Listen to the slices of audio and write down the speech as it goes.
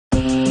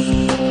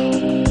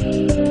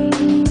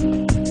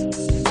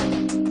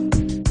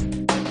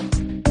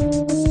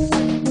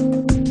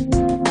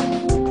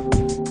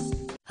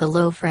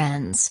Hello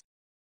friends.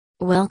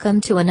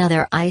 Welcome to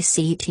another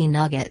ICT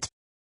Nugget,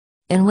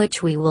 in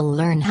which we will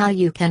learn how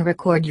you can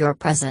record your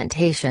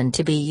presentation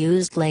to be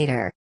used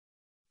later.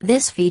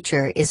 This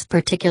feature is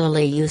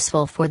particularly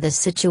useful for the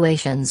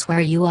situations where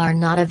you are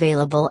not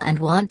available and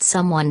want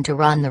someone to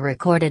run the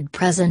recorded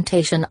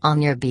presentation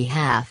on your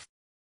behalf.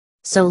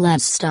 So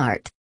let's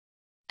start.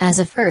 As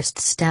a first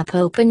step,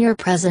 open your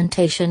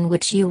presentation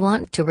which you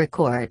want to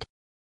record.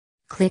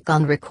 Click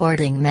on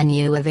Recording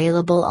menu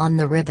available on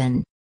the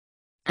ribbon.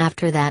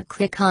 After that,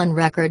 click on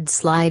Record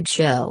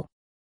Slideshow.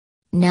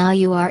 Now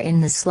you are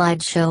in the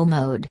slideshow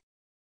mode.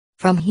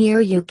 From here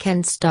you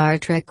can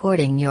start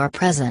recording your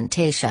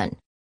presentation.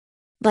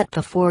 But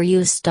before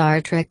you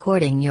start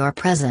recording your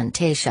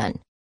presentation,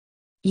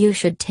 you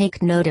should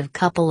take note of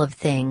couple of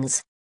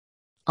things.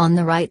 On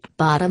the right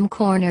bottom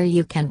corner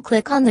you can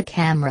click on the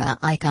camera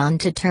icon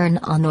to turn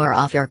on or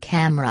off your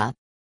camera.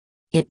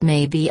 It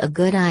may be a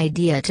good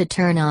idea to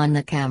turn on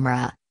the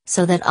camera,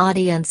 so that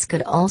audience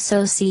could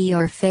also see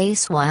your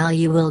face while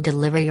you will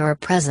deliver your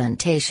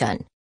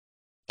presentation.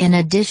 In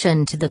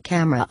addition to the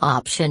camera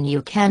option,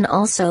 you can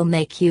also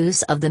make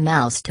use of the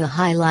mouse to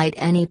highlight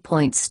any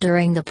points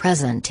during the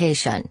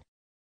presentation.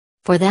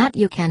 For that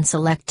you can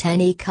select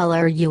any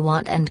color you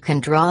want and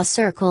can draw a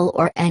circle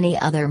or any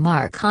other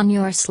mark on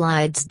your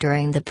slides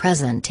during the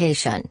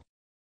presentation.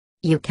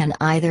 You can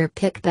either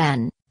pick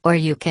pen, or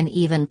you can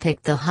even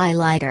pick the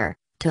highlighter,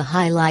 to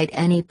highlight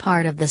any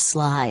part of the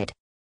slide.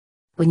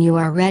 When you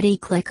are ready,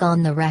 click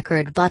on the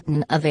record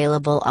button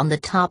available on the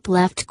top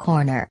left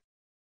corner.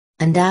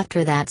 And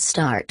after that,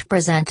 start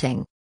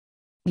presenting.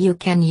 You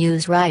can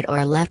use right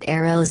or left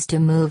arrows to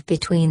move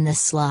between the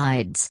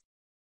slides.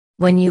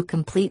 When you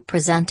complete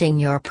presenting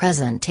your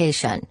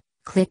presentation,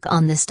 click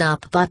on the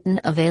stop button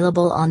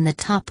available on the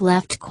top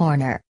left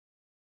corner.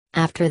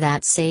 After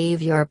that,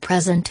 save your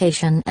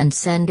presentation and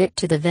send it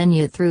to the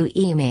venue through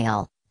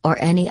email,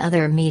 or any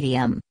other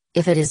medium,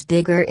 if it is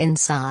bigger in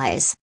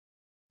size.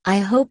 I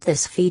hope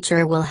this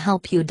feature will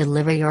help you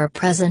deliver your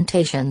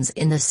presentations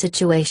in the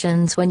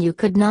situations when you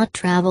could not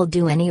travel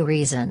due to any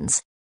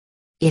reasons.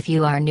 If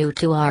you are new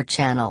to our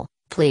channel,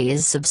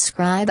 please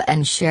subscribe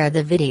and share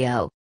the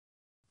video.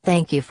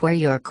 Thank you for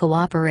your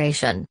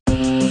cooperation.